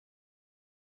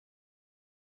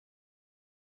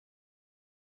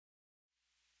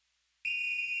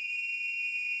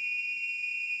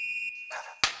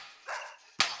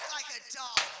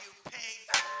dog, you pig.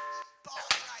 Bark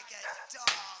like a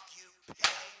dog, you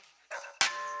pig.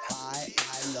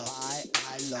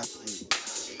 I love you.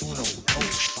 Uno,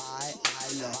 I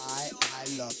love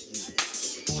you.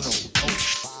 Uno,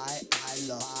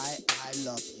 I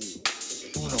love you.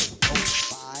 Uno,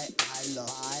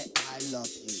 I love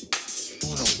you.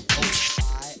 Uno,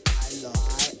 I love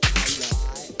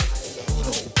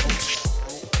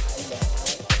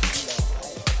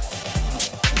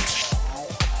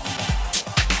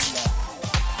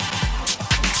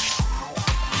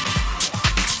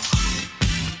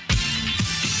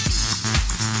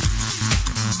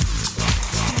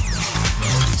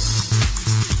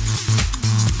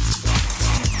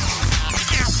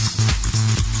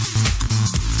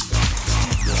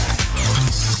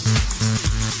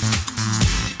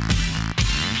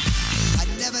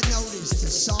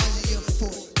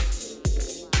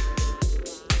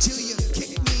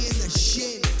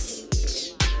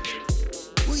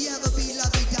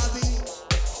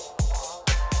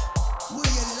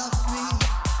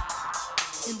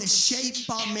the shape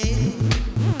I'm in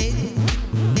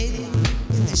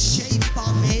the shape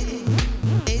I'm in.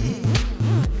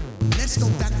 Let's go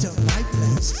back to my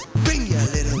place. Bring your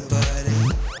little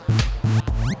birdie.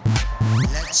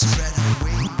 Let's spread her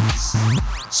wings.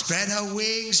 Spread her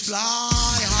wings, fly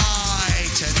high.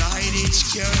 Tonight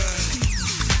it's good.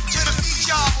 To the beat,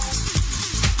 y'all.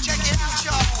 Check it out,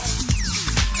 y'all.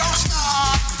 Don't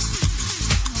stop.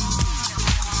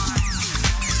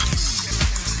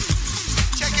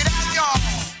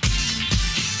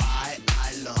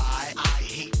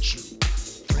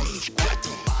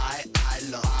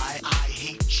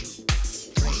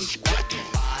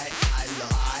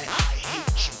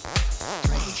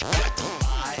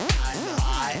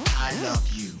 I love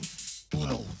you.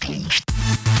 Uno, please.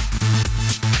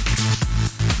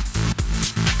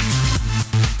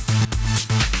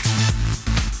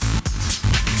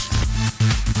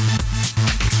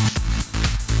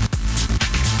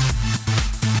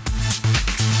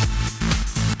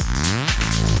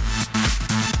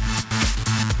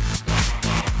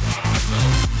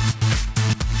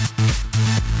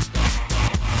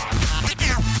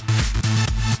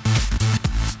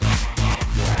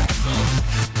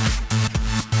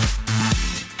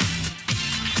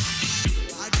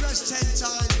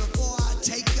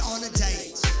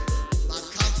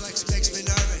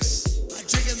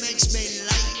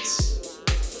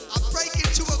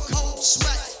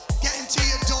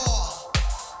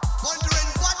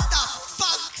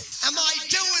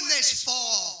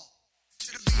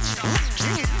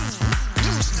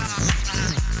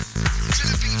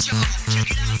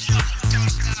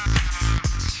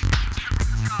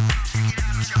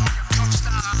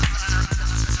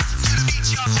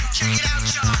 Check it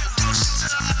out, y'all.